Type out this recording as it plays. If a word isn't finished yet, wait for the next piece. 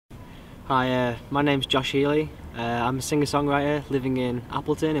Hi, my name's Josh Healey. I'm a singer-songwriter living in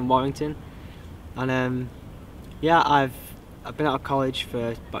Appleton in Warrington, and yeah, I've been out of college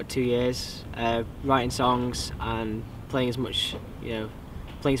for about 2 years, writing songs and playing as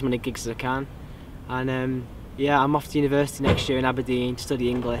many gigs as I can. And yeah, I'm off to university next year in Aberdeen to study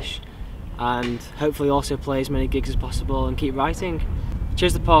English, and hopefully also play as many gigs as possible and keep writing. I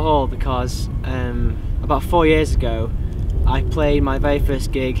chose the Parr Hall because about 4 years ago I played my very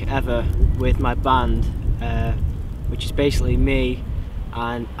first gig ever with my band, which is basically me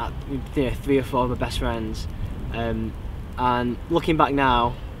and 3 or 4 of my best friends. And looking back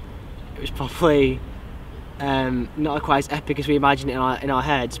now, it was probably not quite as epic as we imagined it in our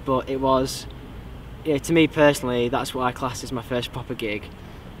heads, but it was, to me personally, that's what I classed as my first proper gig,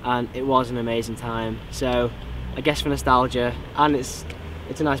 and it was an amazing time. So I guess for nostalgia, and it's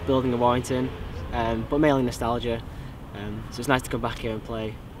a nice building in Warrington, but mainly nostalgia. So it's nice to come back here and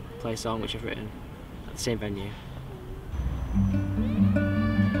play a song which I've written at the same venue.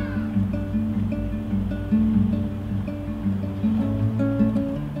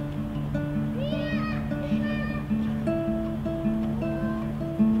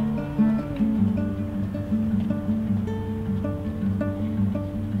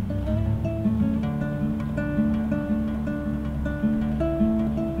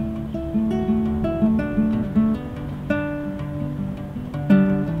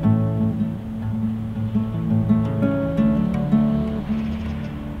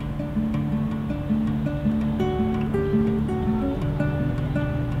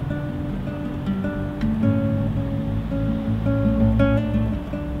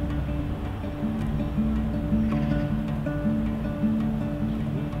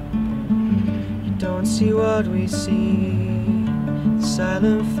 Don't see what we see, the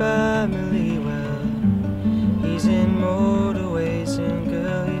silent family. Well, he's in motorways, and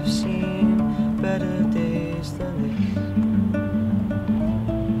girl, you've seen better days than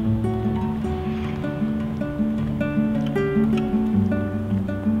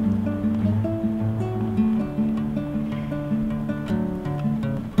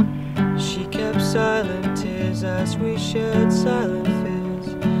this. She kept silent tears as we shared silent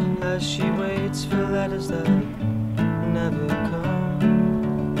fears, as she waits for letters that never come.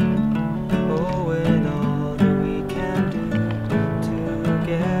 Oh, and all that we can do to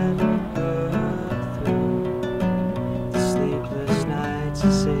get her through the sleepless nights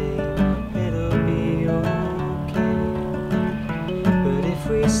and say it'll be okay. But if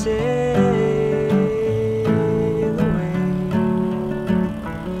we sail away,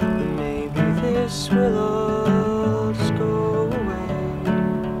 then maybe this will all just go away.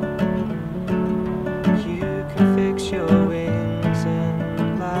 Fix your wings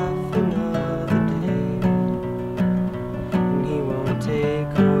and laugh another day, and he won't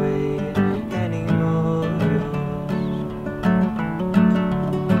take away any more of yours.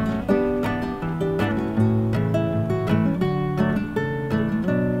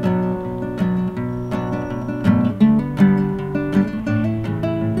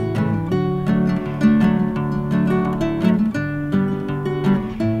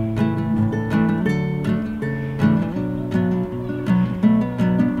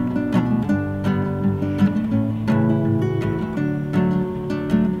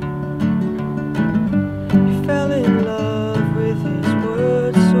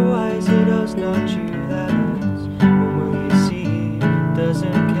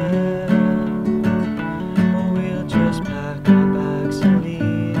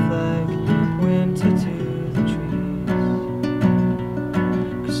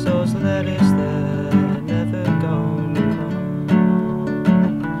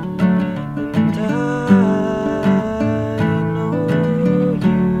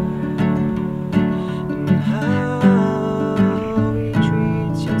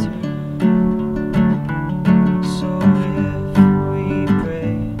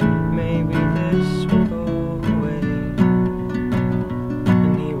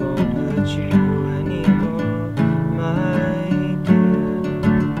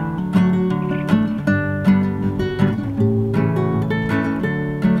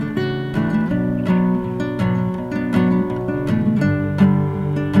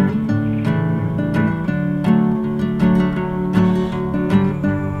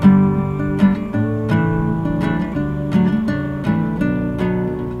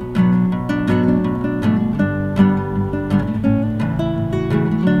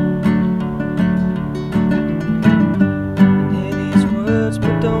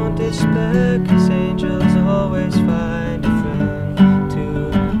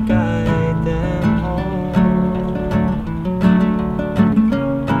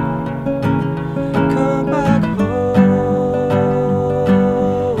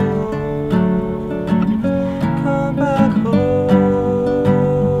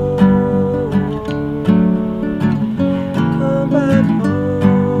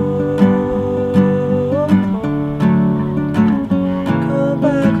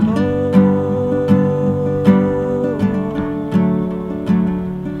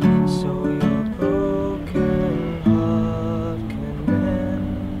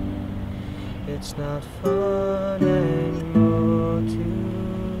 fun anymore to